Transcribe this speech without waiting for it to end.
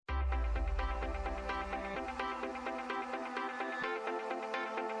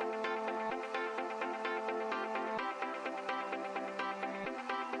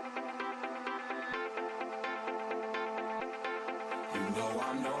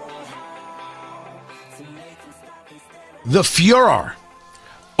The furor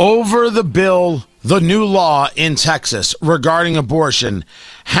over the bill, the new law in Texas regarding abortion,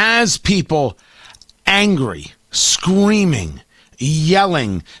 has people angry, screaming,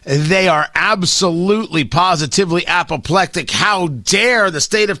 yelling. They are absolutely, positively apoplectic. How dare the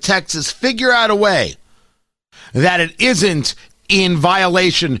state of Texas figure out a way that it isn't in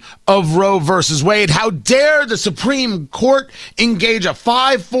violation of Roe versus Wade? How dare the Supreme Court engage a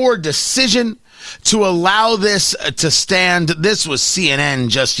 5-4 decision to allow this to stand? This was CNN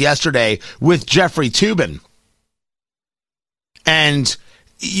just yesterday with Jeffrey Toobin. And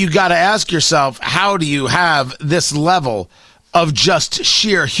you got to ask yourself, how do you have this level of just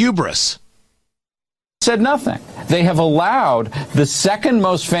sheer hubris? Said nothing. They have allowed the second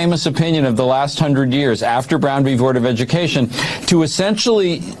most famous opinion of the last 100 years after Brown v. Board of Education to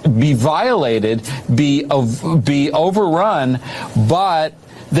essentially be violated, be overrun, but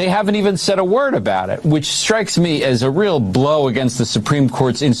they haven't even said a word about it, which strikes me as a real blow against the Supreme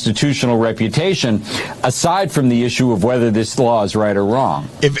Court's institutional reputation, aside from the issue of whether this law is right or wrong.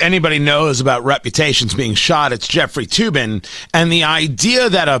 If anybody knows about reputations being shot, it's Jeffrey Toobin. And the idea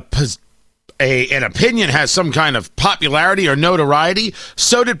that an opinion has some kind of popularity or notoriety,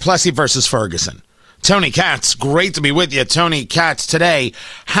 so did Plessy versus Ferguson. Tony Katz, great to be with you. Tony Katz today.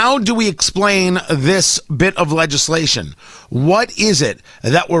 How do we explain this bit of legislation? What is it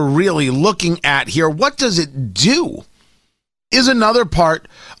that we're really looking at here? What does it do? Is another part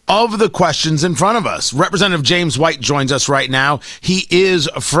of the questions in front of us. Representative James White joins us right now. He is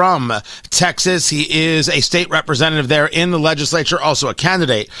from Texas. He is a state representative there in the legislature, also a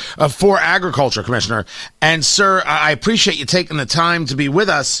candidate for agriculture commissioner. And sir, I appreciate you taking the time to be with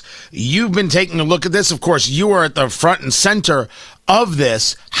us. You've been taking a look at this. Of course, you are at the front and center of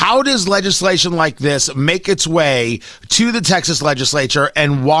this. How does legislation like this make its way to the Texas legislature,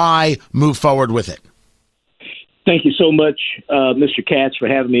 and why move forward with it? Thank you so much, Mr. Katz, for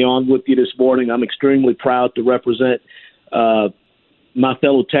having me on with you this morning. I'm extremely proud to represent my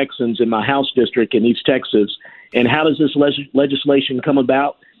fellow Texans in my House district in East Texas. And how does this legislation come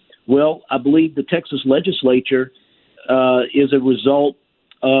about? Well, I believe the Texas legislature is a result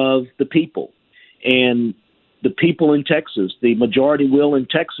of the people. And the people in Texas, the majority will in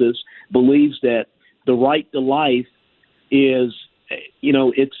Texas, believes that the right to life is,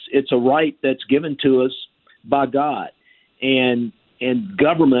 it's a right that's given to us by God, and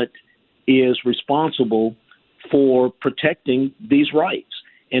government is responsible for protecting these rights,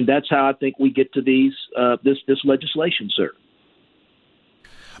 and that's how I think we get to this legislation, sir.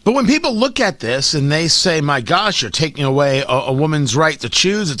 But when people look at this and they say, my gosh, you're taking away a woman's right to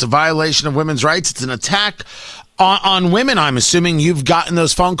choose, it's a violation of women's rights, it's an attack on women, I'm assuming you've gotten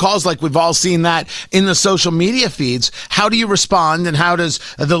those phone calls, like we've all seen that in the social media feeds. How do you respond, and how does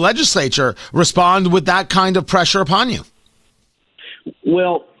the legislature respond with that kind of pressure upon you?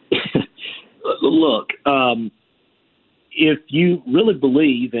 Well, look, if you really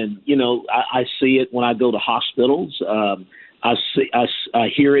believe, and I see it when I go to hospitals, I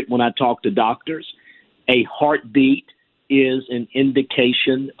hear it when I talk to doctors. A heartbeat is an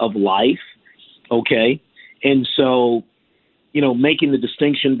indication of life. Okay. And so, making the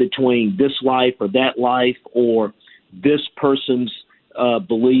distinction between this life or that life, or this person's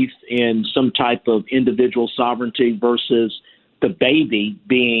belief in some type of individual sovereignty versus the baby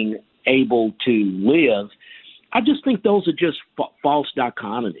being able to live, I just think those are just false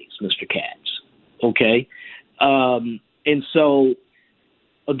dichotomies, Mr. Katz. Okay? And so,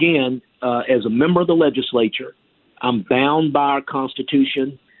 again, as a member of the legislature, I'm bound by our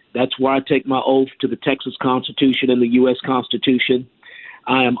Constitution. That's where I take my oath to the Texas Constitution and the U.S. Constitution.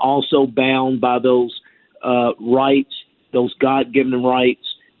 I am also bound by those rights, those God-given rights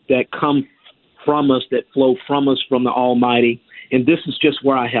that come from us, that flow from us, from the Almighty. And this is just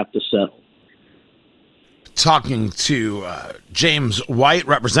where I have to settle. Talking to James White,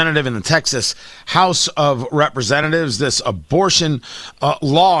 representative in the Texas House of Representatives, this abortion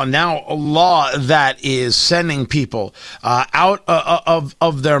law, now a law that is sending people out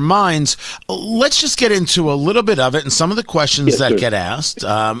of their minds. Let's just get into a little bit of it and some of the questions that get asked.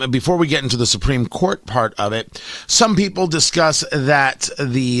 Before we get into the Supreme Court part of it, some people discuss that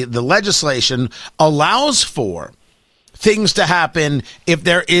the legislation allows for things to happen if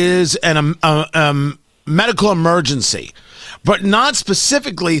there is an medical emergency, but not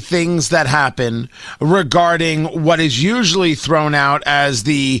specifically things that happen regarding what is usually thrown out as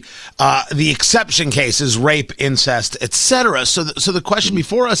the exception cases, rape, incest, etc. So the question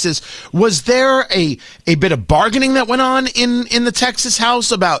before us is, was there a bit of bargaining that went on in the Texas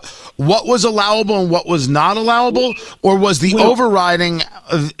House about what was allowable and what was not allowable, or was the overriding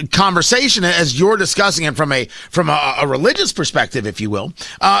conversation as you're discussing it from a religious perspective, if you will.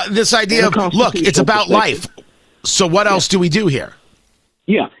 This idea of, look, it's about life. So what else do we do here?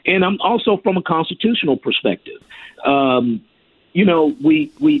 Yeah, and I'm also from a constitutional perspective.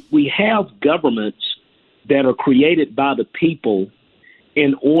 We have governments that are created by the people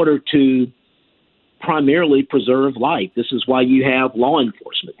in order to primarily preserve life. This is why you have law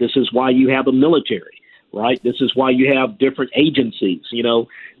enforcement. This is why you have a military, right? This is why you have different agencies,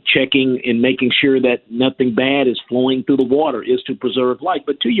 checking and making sure that nothing bad is flowing through the water, is to preserve life.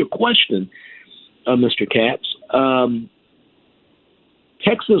 But to your question, Mr. Katz,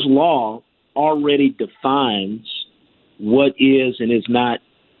 Texas law already defines what is and is not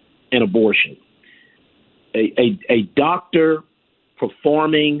an abortion. A doctor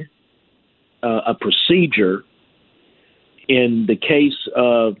performing a procedure in the case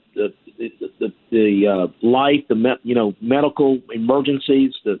of the life, medical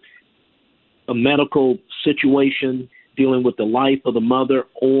emergencies, a medical situation dealing with the life of the mother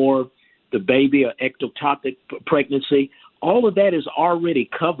or the baby, or ectopic pregnancy, all of that is already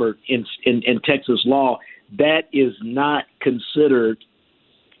covered in Texas law. That is not considered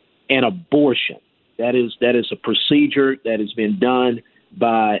an abortion. That is a procedure that has been done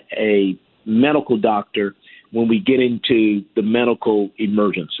by a medical doctor when we get into the medical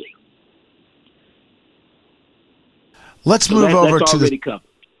emergency. Let's move over to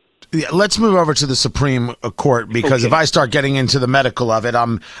the Supreme Court, because if I start getting into the medical of it,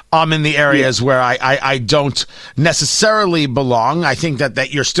 I'm in the areas where I don't necessarily belong. I think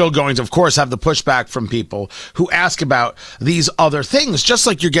that you're still going to, of course, have the pushback from people who ask about these other things, just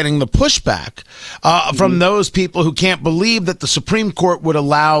like you're getting the pushback from those people who can't believe that the Supreme Court would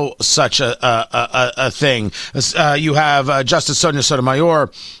allow such a thing. You have Justice Sonia Sotomayor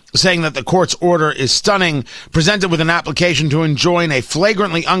saying that the court's order is stunning, presented with an application to enjoin a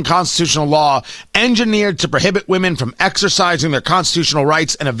flagrantly unconstitutional law engineered to prohibit women from exercising their constitutional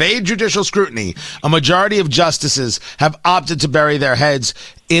rights and evade judicial scrutiny. A majority of justices have opted to bury their heads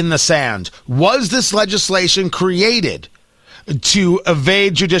in the sand. Was this legislation created to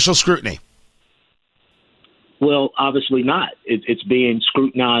evade judicial scrutiny? Well, obviously not. It's being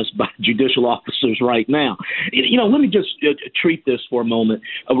scrutinized by judicial officers right now. Let me just treat this for a moment.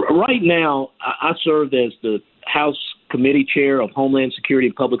 Right now, I serve as the House Committee Chair of Homeland Security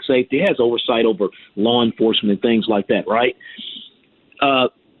and Public Safety. It has oversight over law enforcement and things like that, right?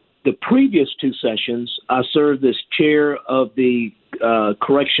 The previous two sessions, I served as Chair of the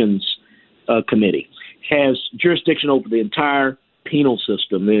Corrections Committee. Has jurisdiction over the entire penal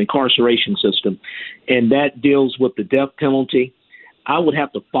system, the incarceration system, and that deals with the death penalty. I would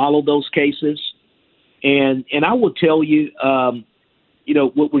have to follow those cases, and I will tell you,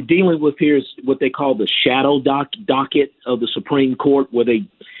 what we're dealing with here is what they call the shadow docket of the Supreme Court, where they,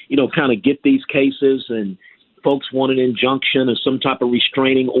 kind of get these cases and folks want an injunction or some type of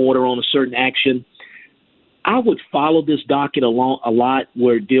restraining order on a certain action. I would follow this docket a lot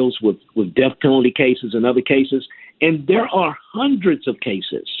where it deals with death penalty cases and other cases. And there are hundreds of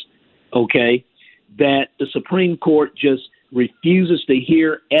cases, that the Supreme Court just refuses to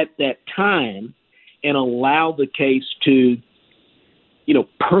hear at that time and allow the case to,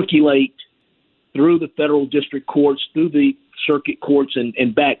 percolate through the federal district courts, through the circuit courts,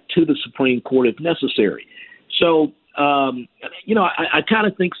 and back to the Supreme Court if necessary. So, I kind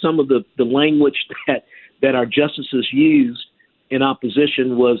of think some of the language that our justices used in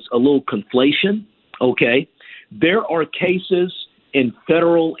opposition was a little conflation, There are cases in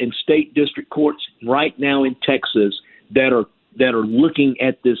federal and state district courts right now in Texas that are looking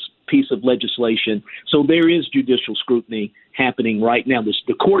at this piece of legislation. So there is judicial scrutiny happening right now.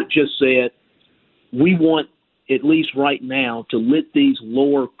 The court just said, we want, at least right now, to let these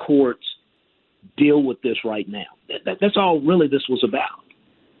lower courts deal with this right now. That's all really this was about.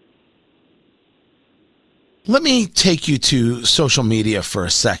 Let me take you to social media for a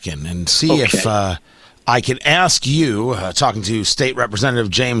second and see if I can ask you, talking to State Representative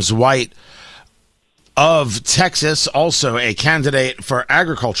James White of Texas, also a candidate for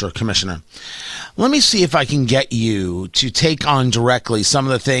Agriculture Commissioner. Let me see if I can get you to take on directly some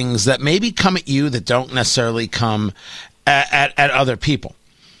of the things that maybe come at you that don't necessarily come at other people.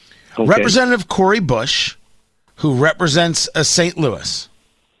 Representative Cori Bush, who represents St. Louis,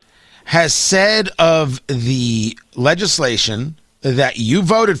 has said of the legislation that you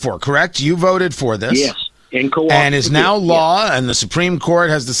voted for, correct? You voted for this. Yes. And is now law, and the Supreme Court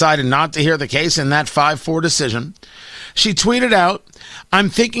has decided not to hear the case in that 5-4 decision. She tweeted out, "I'm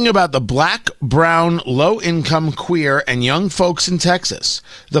thinking about the black, brown, low-income, queer, and young folks in Texas.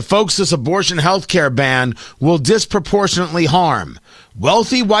 The folks this abortion health care ban will disproportionately harm.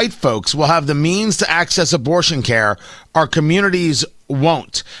 Wealthy white folks will have the means to access abortion care. Our communities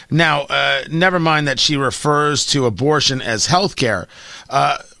won't. Now, never mind that she refers to abortion as health care.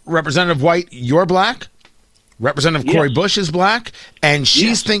 Representative White, you're black. Representative Yes. Cori Bush is black, and she's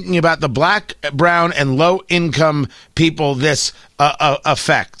Yes. thinking about the black, brown, and low-income people this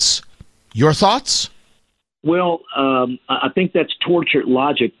affects. Your thoughts? Well, I think that's tortured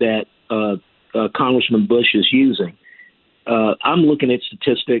logic that Congressman Bush is using. I'm looking at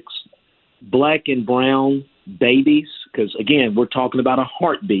statistics. Black and brown babies, because, again, we're talking about a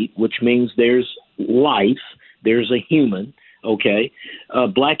heartbeat, which means there's life, there's a human, okay?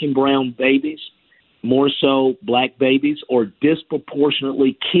 Black and brown babies, more so black babies, are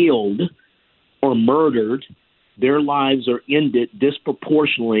disproportionately killed or murdered. Their lives are ended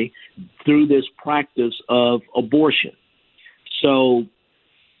disproportionately through this practice of abortion. So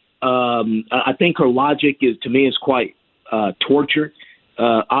I think her logic to me, is quite tortured.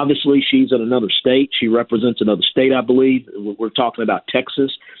 Obviously, she's in another state. She represents another state, I believe. We're talking about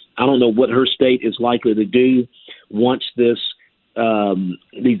Texas. I don't know what her state is likely to do once these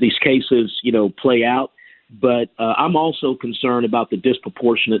cases, play out. But I'm also concerned about the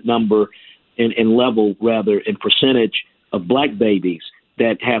disproportionate number and level, rather, in percentage of black babies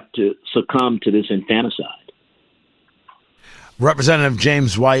that have to succumb to this infanticide. Representative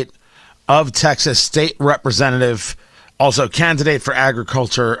James White of Texas, state representative, also candidate for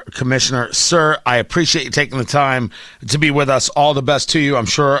agriculture commissioner. Sir, I appreciate you taking the time to be with us. All the best to you, I'm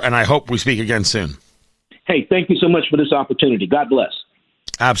sure, and I hope we speak again soon. Hey, thank you so much for this opportunity. God bless.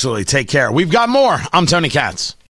 Absolutely. Take care. We've got more. I'm Tony Katz.